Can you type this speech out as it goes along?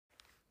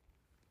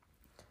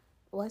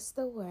What's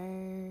the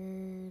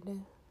word?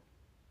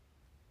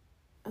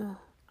 I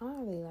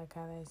don't really like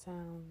how that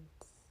sounds.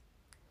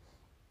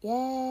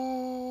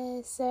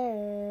 Yes, sir.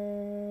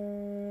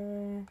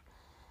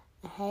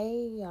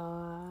 Hey,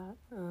 y'all.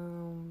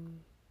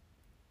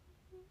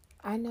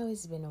 I know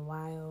it's been a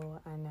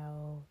while. I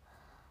know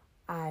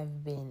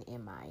I've been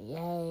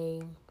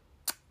MIA,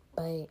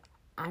 but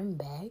I'm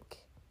back.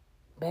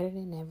 Better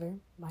than ever.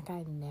 Like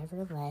I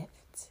never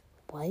left.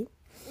 What?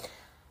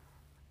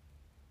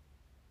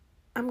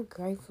 I'm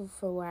grateful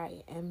for where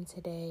I am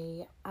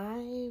today.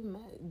 I'm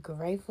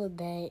grateful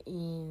that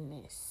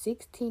in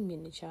 16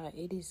 minutes, y'all,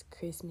 it is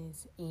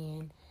Christmas,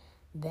 and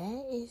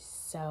that is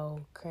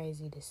so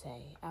crazy to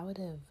say. I would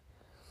have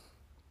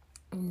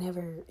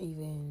never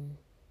even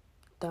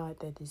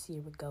thought that this year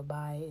would go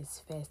by as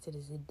fast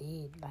as it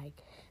did.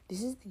 Like,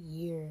 this is the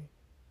year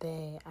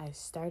that I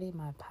started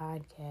my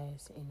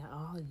podcast, and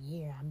all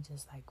year I'm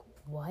just like,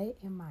 what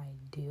am I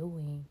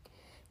doing?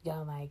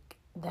 Y'all, like,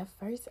 that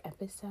first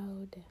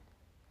episode,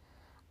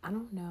 I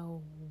don't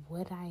know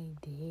what I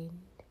did,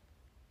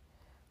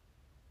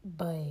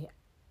 but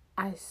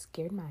I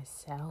scared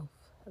myself.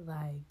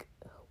 Like,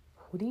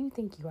 who do you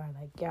think you are?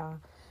 Like, y'all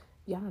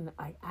don't know.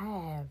 Like, I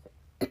have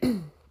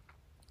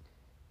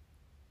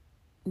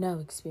no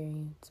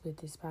experience with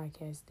this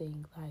podcast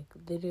thing. Like,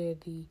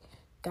 literally,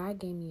 God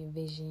gave me a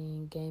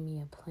vision, gave me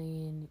a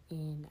plan,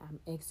 and I'm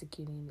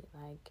executing it.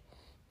 Like,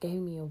 gave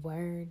me a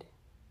word.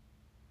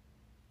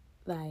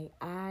 Like,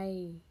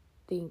 I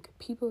think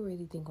people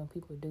really think when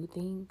people do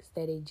things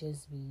that it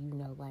just be,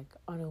 like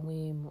on a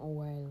whim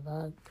or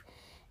luck.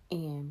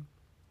 And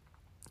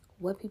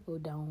what people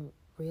don't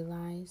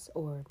realize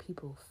or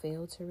people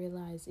fail to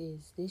realize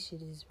is this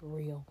shit is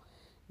real,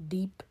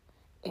 deep,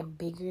 and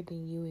bigger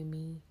than you and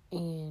me.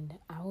 And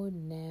I would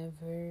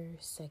never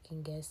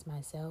second guess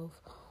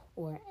myself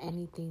or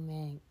anything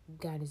that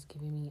God has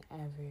given me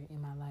ever in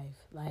my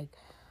life. Like,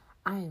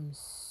 I am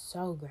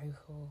so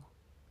grateful,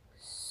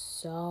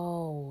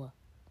 so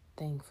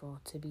thankful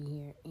to be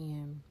here.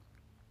 And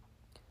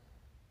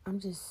I'm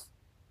just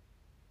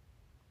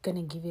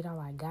gonna give it all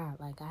I got.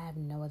 Like, I have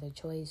no other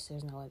choice.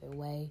 There's no other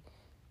way.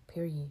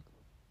 Period.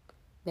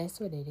 That's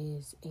what it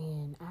is.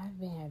 And I've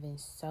been having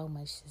so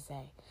much to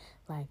say.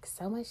 Like,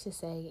 so much to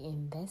say,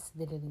 and that's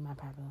literally my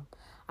problem.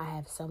 I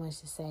have so much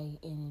to say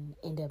and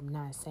end up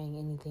not saying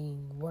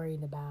anything,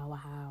 worried about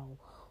how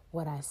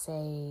what I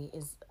say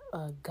is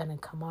gonna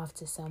come off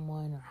to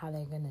someone or how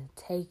they're gonna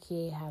take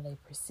it, how they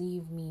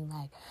perceive me.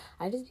 Like,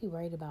 I just be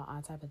worried about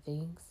all type of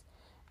things.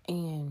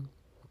 And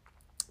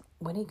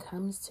when it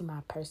comes to my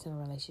personal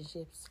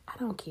relationships, I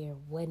don't care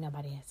what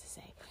nobody has to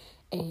say.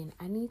 And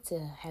I need to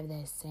have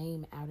that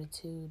same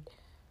attitude,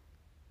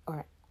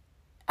 or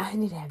I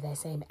need to have that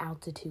same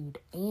altitude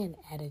and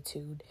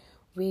attitude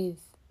with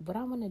what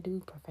I want to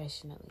do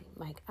professionally.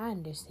 Like, I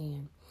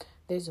understand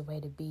there's a way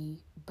to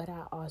be, but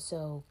I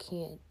also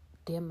can't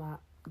dim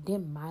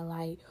my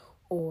light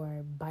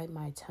or bite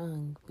my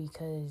tongue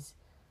because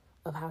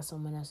of how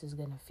someone else is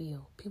going to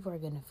feel. People are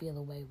going to feel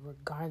a way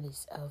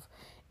regardless of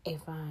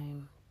if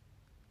I'm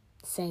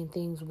saying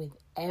things with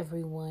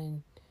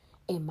everyone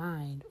in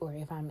mind or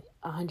if I'm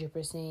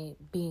 100%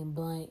 being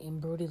blunt and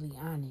brutally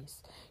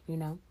honest, you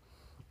know?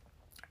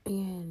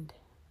 And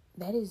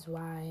that is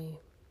why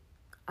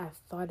I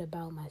thought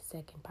about my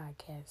second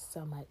podcast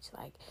so much.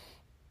 Like,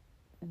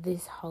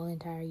 this whole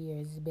entire year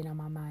has been on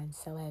my mind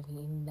so heavy,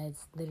 and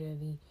that's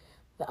literally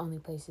the only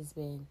place it's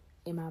been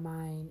in my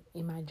mind,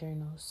 in my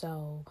journal.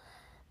 So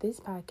this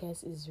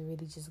podcast is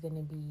really just going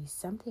to be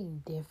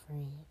something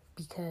different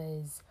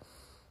because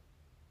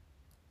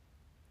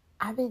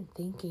I've been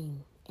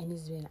thinking, and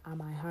it's been on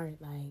my heart,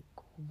 like,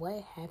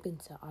 what happened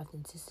to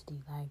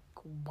authenticity? Like,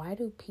 why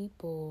do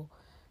people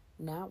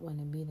not want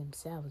to be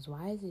themselves?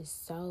 Why is it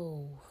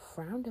so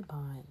frowned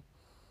upon?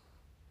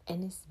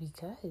 And it's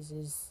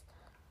because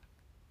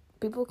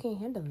people can't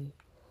handle it.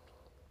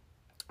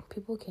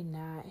 People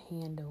cannot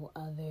handle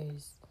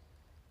others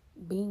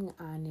being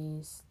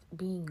honest,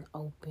 being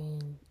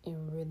open,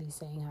 and really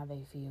saying how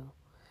they feel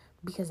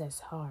because that's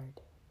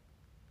hard.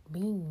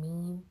 Being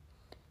mean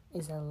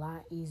is a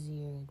lot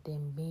easier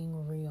than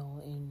being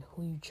real and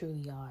who you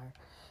truly are.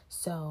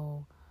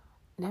 So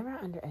never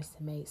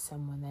underestimate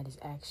someone that is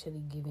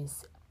actually giving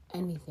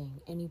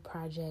anything, any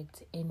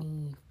project,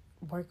 any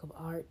work of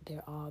art,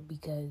 they're all,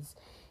 because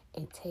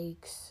it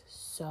takes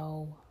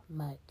so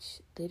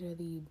much.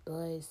 Literally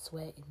blood,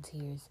 sweat, and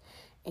tears.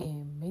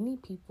 And many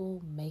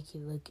people make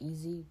it look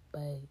easy,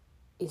 but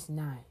it's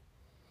not.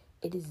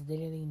 It is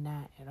literally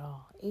not at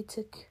all. It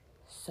took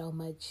so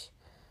much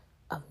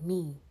of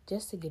me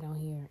just to get on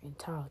here and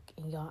talk.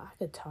 And y'all, I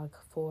could talk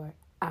for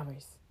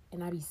hours.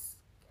 And I'd be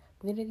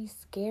literally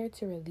scared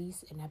to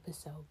release an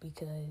episode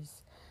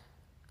because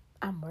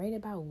I'm worried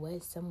about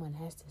what someone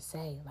has to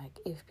say. Like,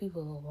 if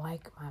people will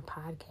like my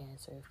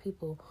podcast, or if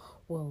people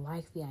will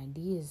like the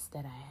ideas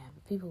that I have,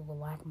 if people will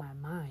like my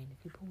mind,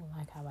 if people will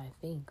like how I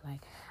think. Like,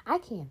 I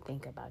can't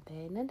think about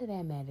that. None of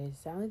that matters.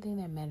 The only thing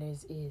that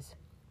matters is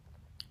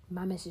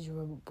my message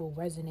will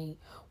resonate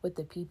with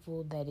the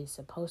people that it's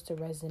supposed to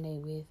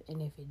resonate with,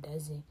 and if it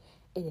doesn't,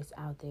 it is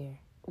out there.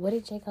 What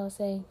did J. Cole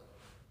say?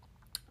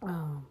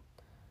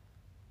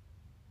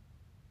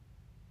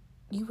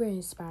 You were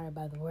inspired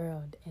by the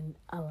world, and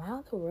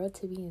allow the world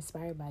to be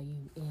inspired by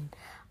you. And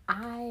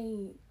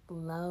I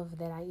love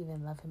that I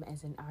even love him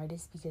as an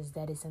artist, because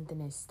that is something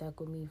that stuck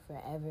with me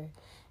forever.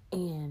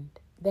 And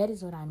that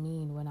is what I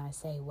mean when I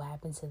say what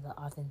happened to the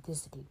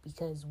authenticity,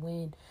 because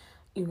when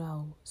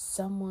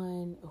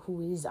someone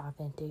who is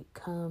authentic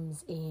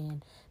comes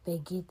and they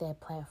get that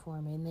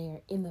platform and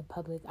they're in the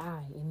public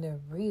eye and they're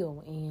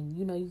real, and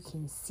you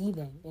can see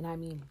them, and I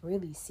mean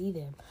really see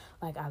them.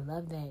 Like, I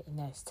love that, and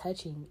that's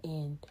touching,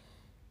 and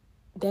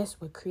that's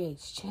what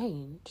creates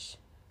change.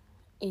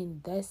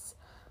 And that's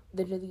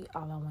literally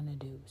all I want to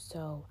do.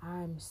 So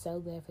I'm so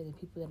glad for the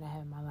people that I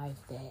have in my life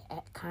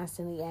that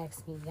constantly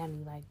ask me,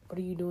 Yanni, like, what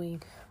are you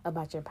doing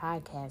about your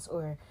podcast?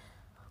 Or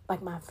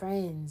like my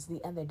friends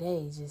the other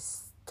day,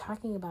 just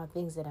talking about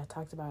things that I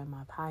talked about in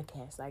my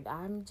podcast. Like,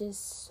 I'm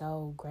just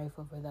so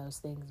grateful for those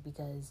things,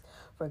 because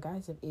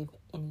regardless of if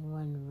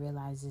anyone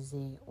realizes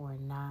it or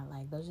not,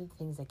 like, those are the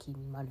things that keep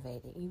me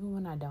motivated. Even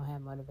when I don't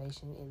have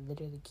motivation, it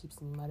literally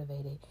keeps me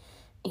motivated.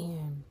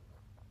 And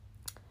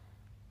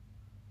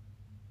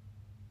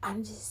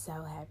I'm just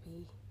so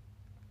happy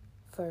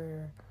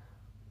for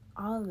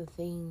all of the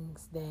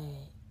things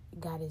that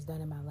God has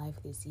done in my life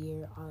this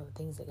year, all of the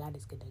things that God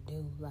is going to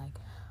do. Like,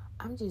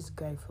 I'm just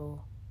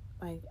grateful.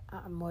 Like,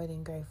 I'm more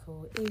than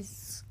grateful.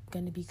 It's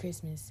going to be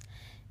Christmas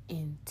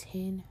in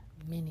 10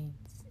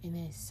 minutes. And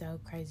that's so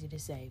crazy to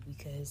say,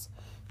 because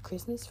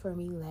Christmas for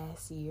me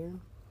last year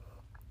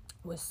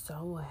was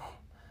so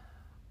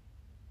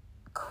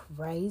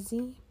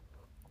crazy,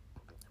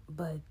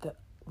 but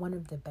one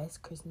of the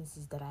best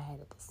Christmases that I had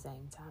at the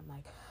same time.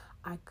 Like,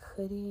 I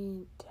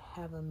couldn't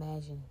have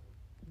imagined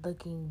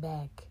looking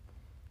back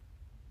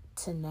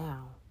to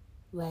now,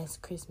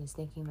 last Christmas,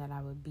 thinking that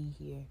I would be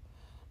here.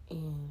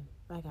 And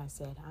like I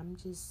said, I'm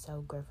just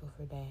so grateful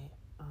for that.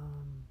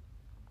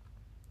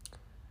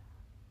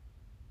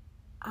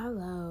 I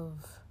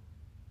love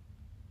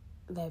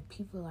that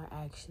people are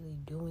actually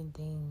doing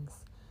things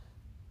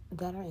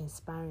that are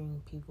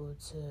inspiring people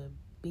to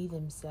be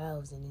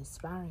themselves, and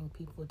inspiring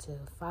people to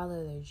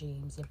follow their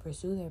dreams and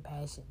pursue their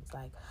passions.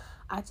 Like,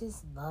 I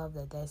just love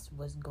that that's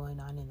what's going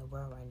on in the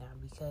world right now,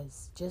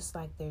 because just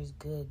like there's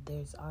good,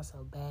 there's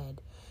also bad.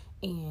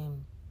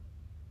 And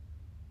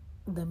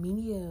the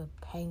media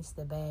paints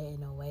the bad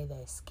in a way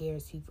that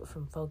scares people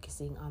from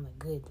focusing on the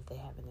good that they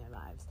have in their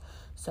lives.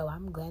 So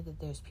I'm glad that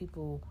there's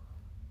people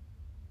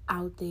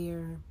out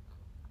there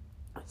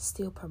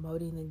still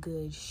promoting the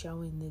good,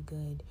 showing the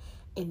good.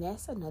 And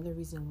that's another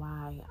reason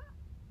why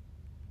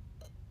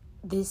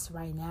this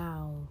right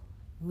now,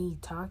 me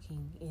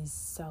talking, is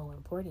so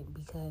important,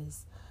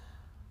 because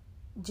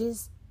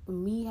just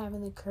me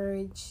having the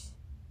courage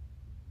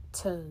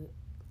to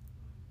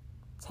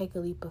take a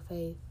leap of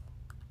faith,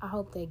 I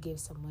hope that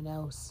gives someone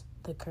else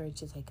the courage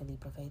to take a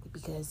leap of faith,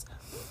 because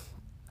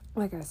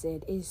like I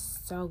said, it's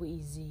so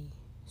easy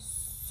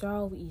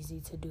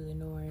to do the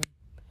norm,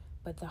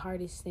 but the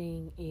hardest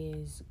thing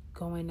is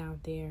going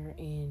out there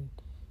and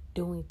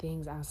doing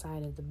things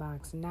outside of the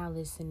box, not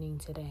listening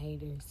to the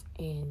haters,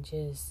 and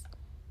just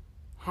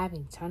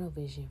having tunnel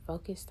vision,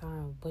 focused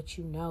on what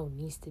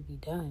needs to be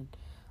done.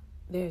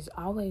 There's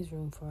always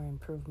room for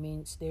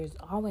improvements. There's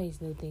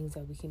always new things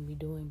that we can be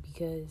doing,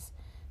 because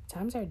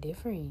times are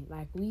different.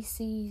 Like, we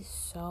see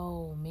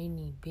so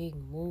many big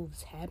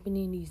moves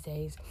happening these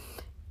days,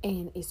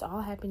 and it's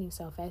all happening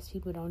so fast,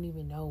 people don't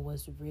even know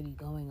what's really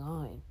going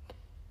on.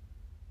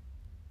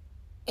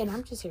 And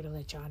I'm just here to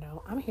let y'all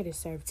know, I'm here to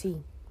serve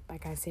tea.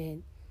 Like I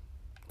said,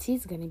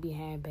 tea's gonna be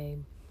had,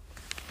 babe.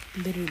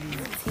 Literally,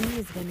 tea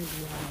is gonna be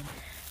had,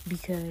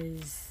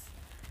 because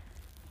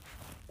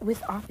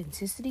with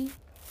authenticity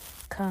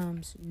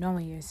comes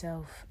knowing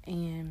yourself,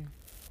 and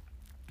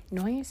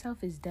knowing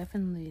yourself is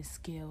definitely a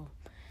skill.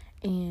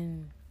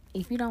 And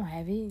if you don't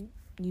have it,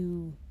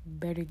 you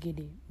better get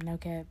it. No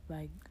cap.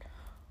 Like,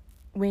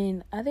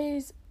 when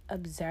others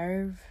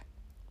observe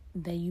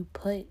that you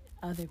put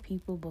other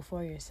people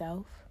before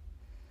yourself,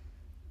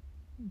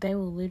 they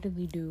will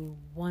literally do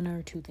one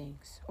or two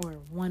things, or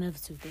one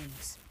of two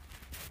things.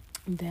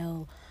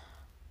 They'll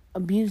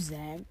abuse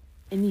that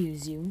and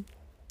use you,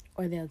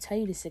 or they'll tell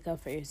you to stick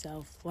up for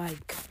yourself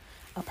like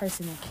a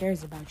person that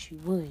cares about you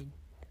would.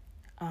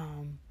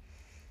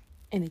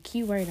 And the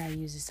key word I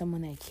use is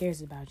someone that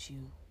cares about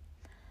you.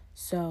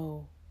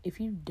 So if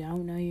you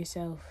don't know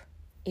yourself,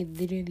 it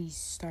literally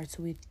starts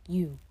with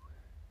you.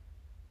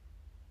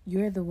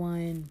 You're the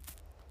one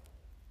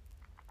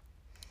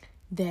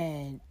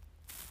that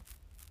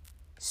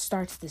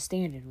starts the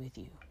standard with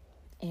you.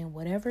 And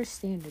whatever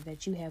standard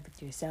that you have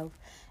with yourself,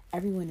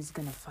 everyone is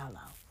going to follow.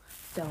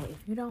 So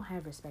if you don't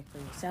have respect for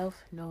yourself,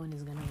 no one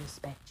is going to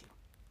respect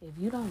you. If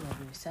you don't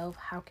love yourself,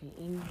 how can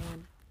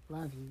anyone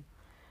love you?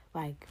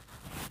 Like,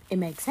 it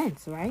makes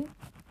sense, right?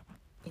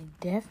 It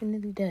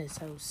definitely does.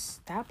 So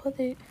stop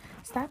putting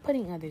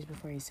others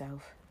before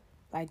yourself.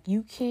 Like,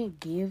 you can't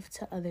give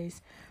to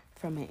others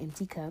from an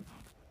empty cup.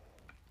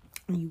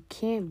 You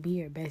can't be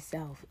your best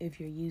self if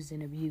you're used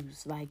and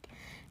abused. Like,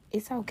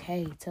 it's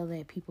okay to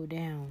let people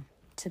down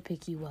to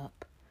pick you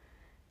up.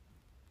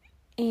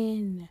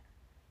 And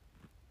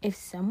if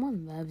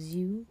someone loves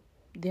you,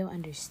 they'll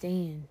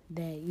understand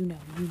that, you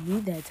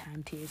need that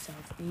time to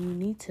yourself. And you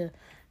need to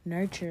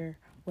nurture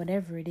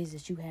whatever it is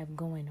that you have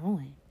going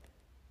on.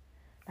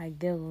 Like,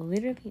 they'll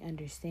literally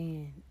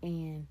understand.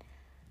 And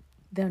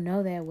they'll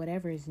know that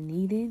whatever is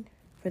needed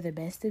for the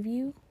best of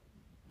you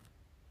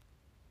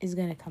is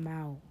going to come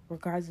out,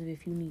 regardless of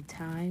if you need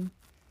time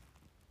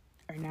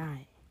or not.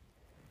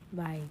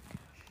 Like,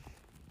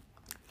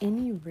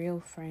 any real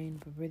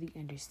friend would really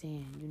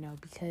understand,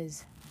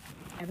 because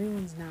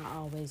everyone's not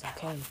always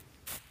okay.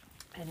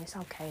 And it's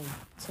okay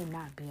to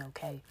not be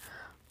okay.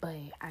 But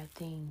I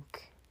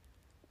think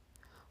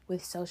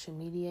with social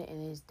media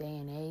in this day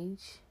and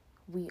age,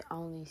 we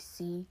only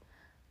see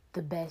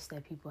the best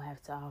that people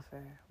have to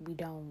offer. We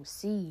don't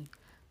see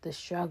the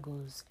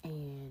struggles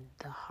and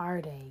the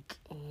heartache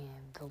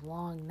and the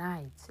long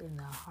nights and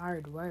the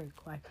hard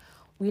work. Like,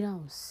 we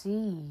don't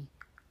see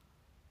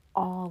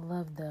all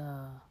of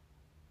the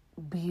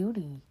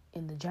beauty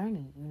in the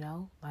journey,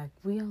 Like,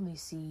 we only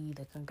see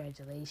the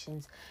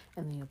congratulations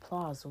and the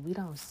applause, but we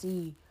don't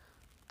see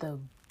the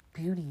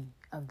beauty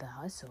of the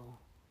hustle.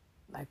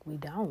 Like, we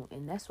don't.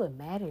 And that's what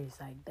matters.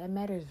 Like, that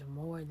matters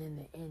more than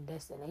the end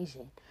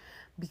destination.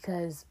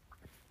 Because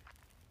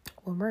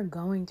when we're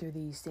going through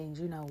these things,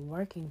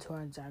 working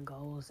towards our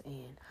goals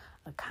and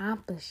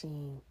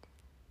accomplishing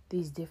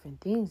these different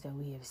things that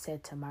we have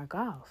set to mark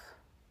off,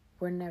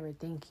 we're never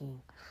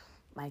thinking,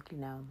 like,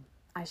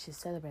 I should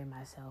celebrate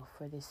myself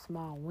for this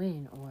small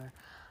win, or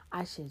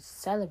I should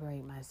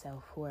celebrate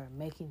myself for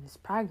making this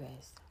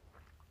progress.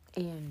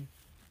 And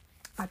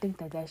I think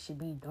that should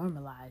be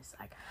normalized.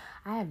 Like,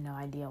 I have no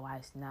idea why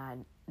it's not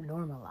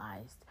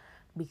normalized,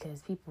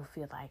 because people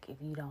feel like if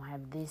you don't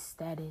have this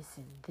status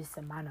and this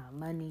amount of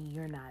money,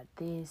 you're not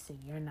this and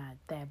you're not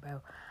that,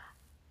 bro.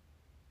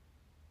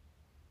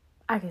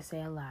 I can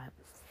say a lot,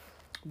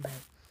 but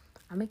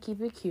I'm going to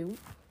keep it cute.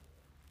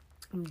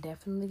 I'm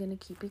definitely going to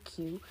keep it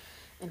cute,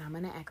 and I'm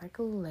going to act like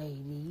a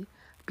lady,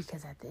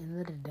 because at the end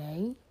of the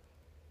day,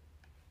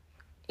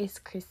 it's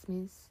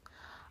Christmas.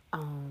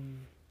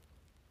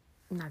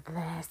 Not that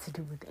has to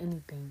do with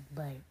anything,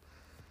 but,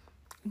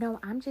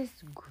 I'm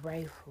just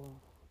grateful.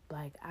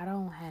 Like, I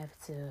don't have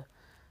to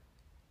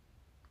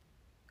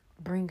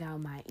bring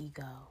out my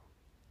ego,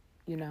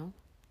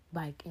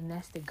 Like, and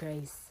that's the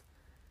grace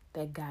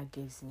that God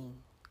gives me.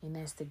 And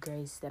that's the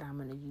grace that I'm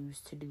going to use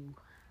to do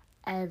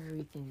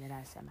everything that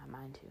I set my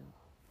mind to.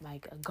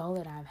 Like, a goal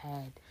that I've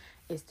had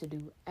is to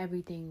do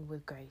everything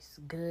with grace.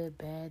 Good,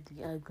 bad,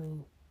 the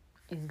ugly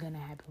is going to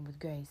happen with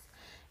grace.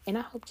 And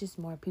I hope just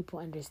more people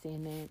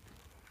understand that.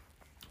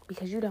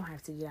 Because you don't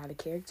have to get out of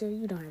character.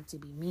 You don't have to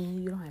be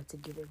mean. You don't have to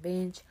get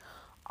revenge.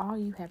 All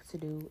you have to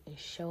do is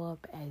show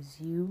up as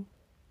you,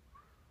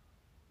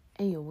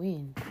 and you'll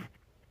win.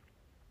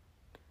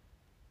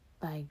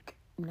 Like,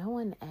 no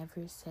one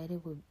ever said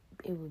it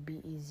would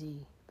be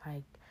easy.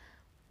 Like,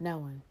 no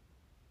one.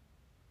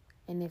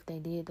 And if they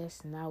did,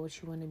 that's not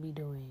what you want to be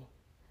doing.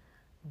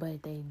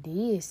 But they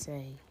did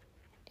say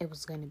it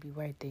was going to be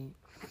worth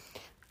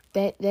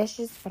it. That's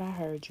just what I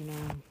heard,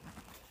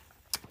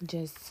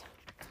 Just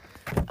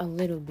a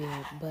little bit.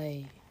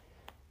 But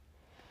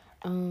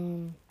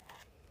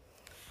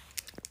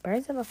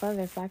birds of a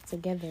feather flock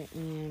together,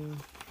 and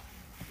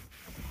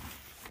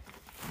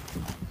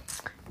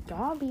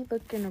y'all be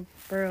looking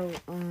for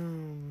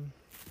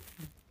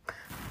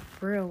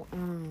real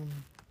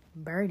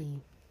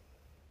birdie.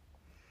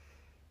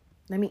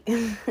 Let me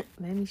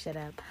let me shut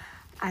up.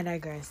 I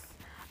digress.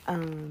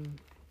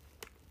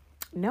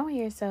 Knowing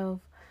yourself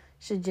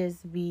should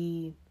just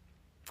be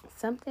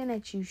something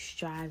that you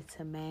strive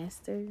to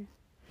master.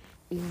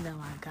 Even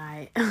though I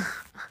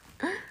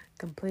got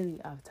completely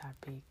off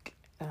topic.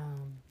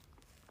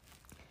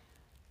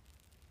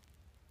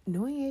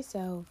 Knowing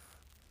yourself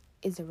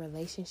is a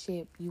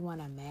relationship you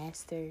want to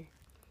master,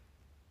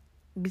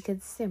 because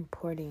it's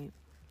important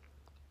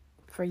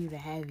for you to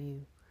have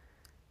you.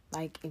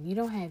 Like, if you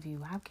don't have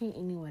you, how can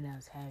anyone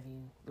else have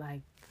you?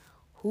 Like,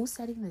 who's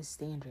setting the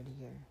standard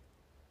here?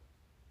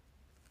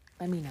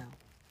 Let me know.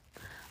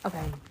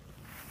 Okay.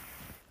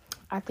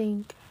 I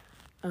think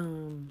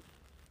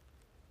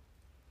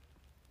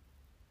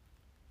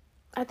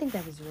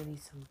that was really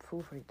some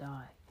food for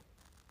thought.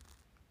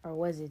 Or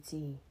was it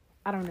tea?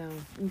 I don't know.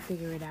 You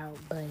figure it out.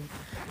 But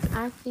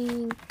I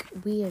think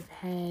we have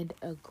had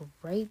a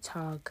great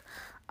talk.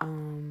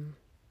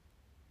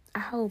 I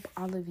hope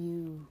all of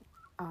you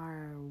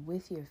are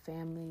with your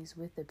families,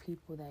 with the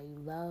people that you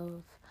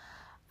love.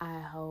 I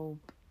hope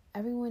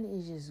everyone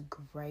is just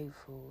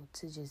grateful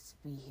to just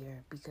be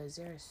here, because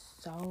there are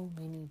so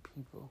many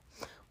people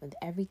with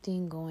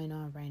everything going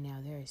on right now.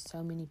 There are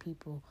so many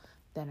people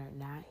that are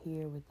not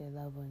here with their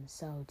loved ones.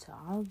 So to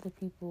all of the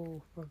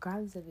people,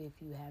 regardless of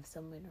if you have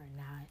someone or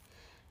not,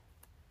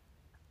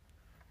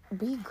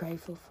 be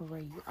grateful for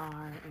where you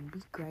are and be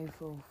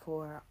grateful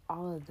for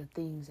all of the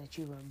things that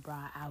you were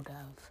brought out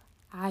of.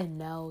 I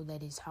know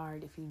that it's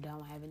hard if you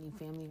don't have any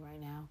family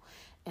right now,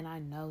 and I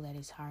know that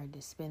it's hard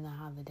to spend the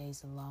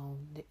holidays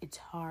alone. It's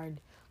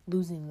hard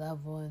losing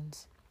loved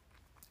ones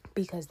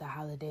because the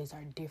holidays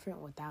are different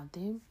without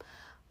them.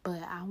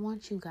 But I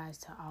want you guys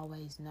to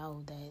always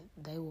know that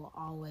they will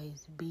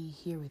always be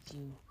here with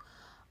you.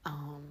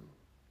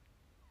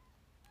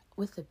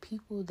 With the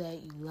people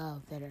that you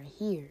love that are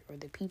here, or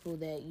the people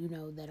that you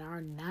know that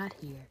are not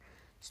here,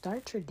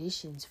 start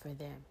traditions for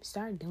them.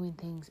 Start doing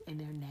things in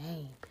their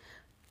name,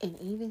 and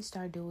even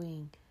start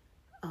doing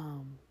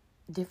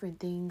different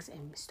things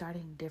and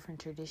starting different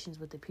traditions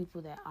with the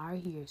people that are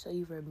here, so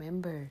you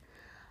remember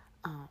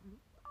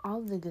all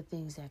of the good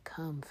things that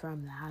come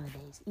from the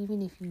holidays,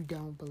 even if you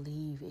don't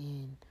believe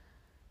in,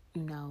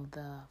 you know,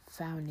 the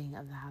founding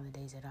of the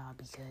holidays at all,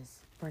 because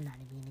we're not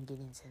even going to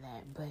get into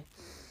that.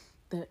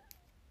 But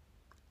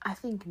I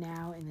think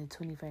now in the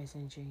 21st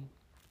century,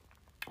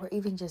 or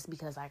even just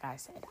because, like I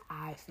said,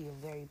 I feel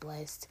very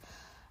blessed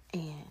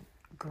and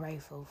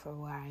grateful for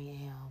where I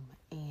am,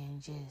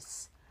 and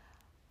just,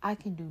 I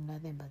can do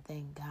nothing but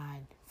thank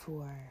God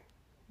for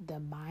the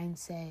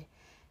mindset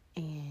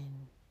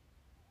and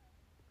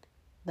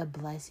the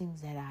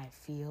blessings that I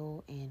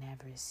feel and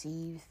have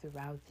received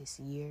throughout this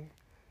year.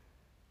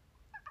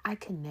 I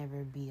can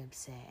never be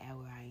upset at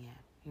where I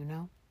am, you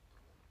know?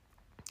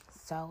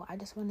 So I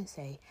just want to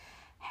say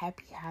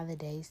happy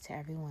holidays to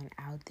everyone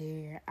out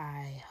there.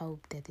 I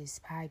hope that this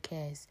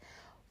podcast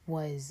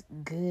was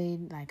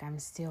good. Like, I'm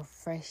still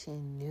fresh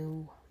and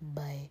new,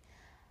 but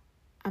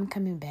I'm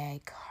coming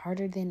back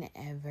harder than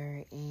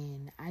ever,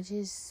 and I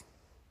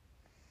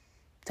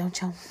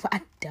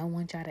don't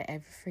want y'all to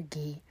ever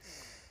forget.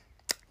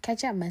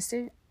 Catch up,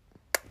 mustard.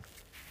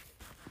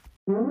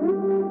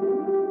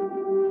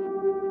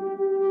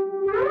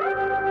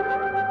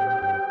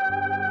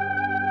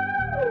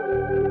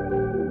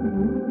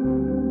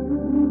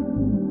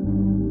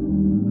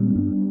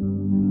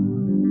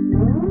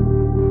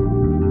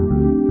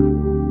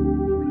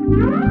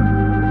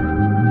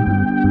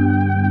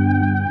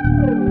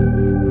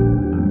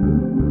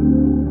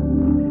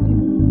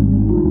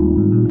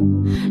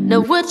 Now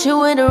what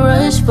you in a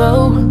rush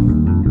for?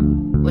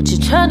 What you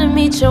trying to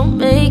meet your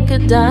maker,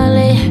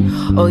 darling?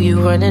 Oh, you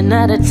running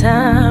out of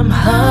time,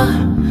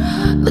 huh?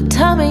 Look,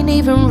 time ain't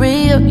even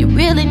real. You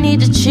really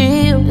need to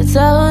chill. It's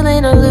all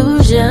an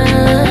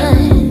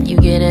illusion. You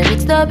getting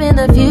mixed up in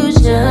the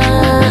fusion.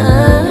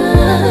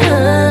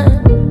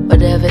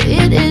 Whatever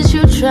it is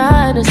you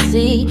trying to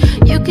see,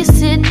 you can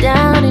sit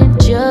down and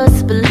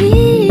just believe.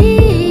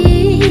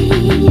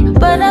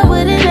 But I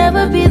wouldn't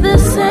ever be the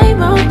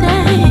same old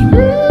thing.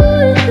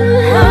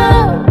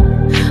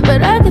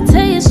 But I can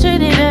tell you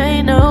straight, it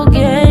ain't no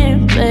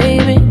game,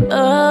 baby.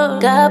 Oh,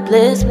 God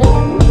bless me,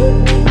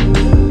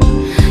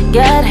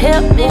 God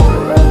help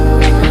me.